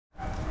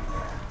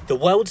The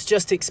world's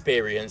just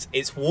experienced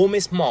its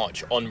warmest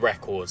March on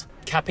record,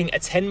 capping a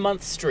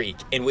 10-month streak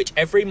in which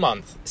every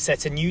month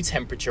set a new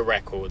temperature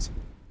record.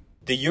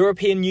 The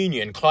European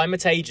Union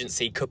Climate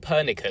Agency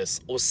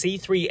Copernicus, or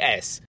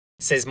C3S,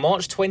 says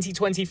March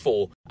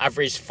 2024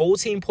 averaged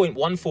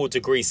 14.14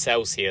 degrees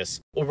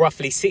Celsius, or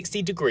roughly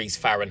 60 degrees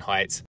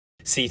Fahrenheit.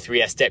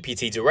 C3S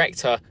Deputy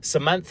Director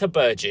Samantha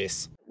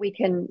Burgess. We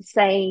can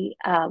say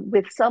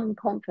with some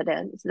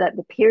confidence that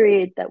the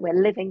period that we're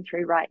living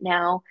through right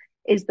now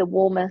is the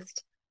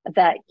warmest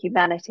that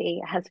humanity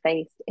has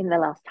faced in the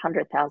last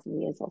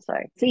 100,000 years or so.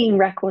 Seeing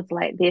records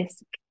like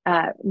this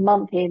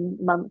month in,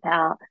 month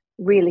out,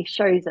 really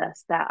shows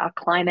us that our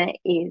climate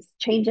is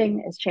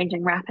changing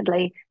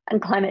rapidly,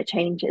 and climate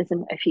change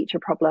isn't a future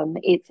problem.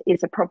 It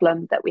is a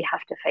problem that we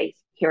have to face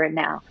here and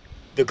now.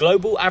 The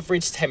global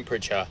average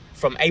temperature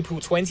from April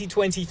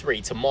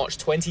 2023 to March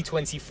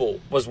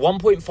 2024 was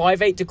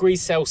 1.58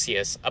 degrees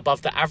Celsius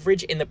above the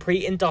average in the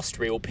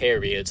pre-industrial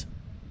period.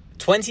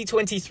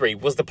 2023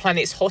 was the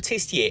planet's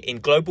hottest year in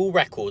global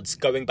records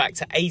going back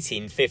to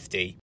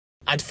 1850.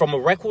 And from a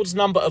record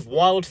number of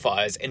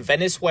wildfires in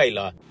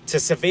Venezuela to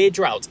severe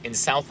drought in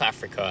South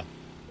Africa,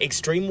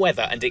 extreme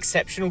weather and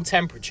exceptional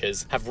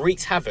temperatures have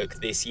wreaked havoc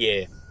this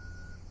year.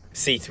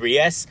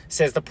 C3S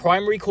says the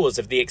primary cause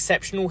of the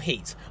exceptional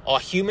heat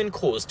are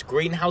human-caused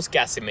greenhouse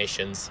gas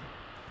emissions.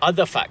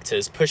 Other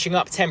factors pushing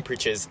up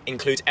temperatures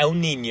include El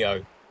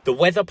Niño, the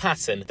weather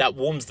pattern that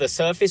warms the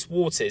surface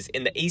waters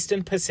in the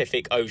eastern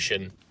Pacific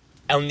Ocean.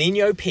 El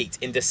Niño peaked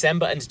in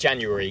December and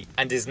January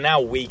and is now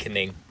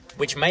weakening,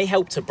 which may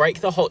help to break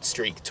the hot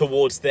streak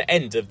towards the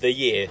end of the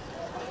year.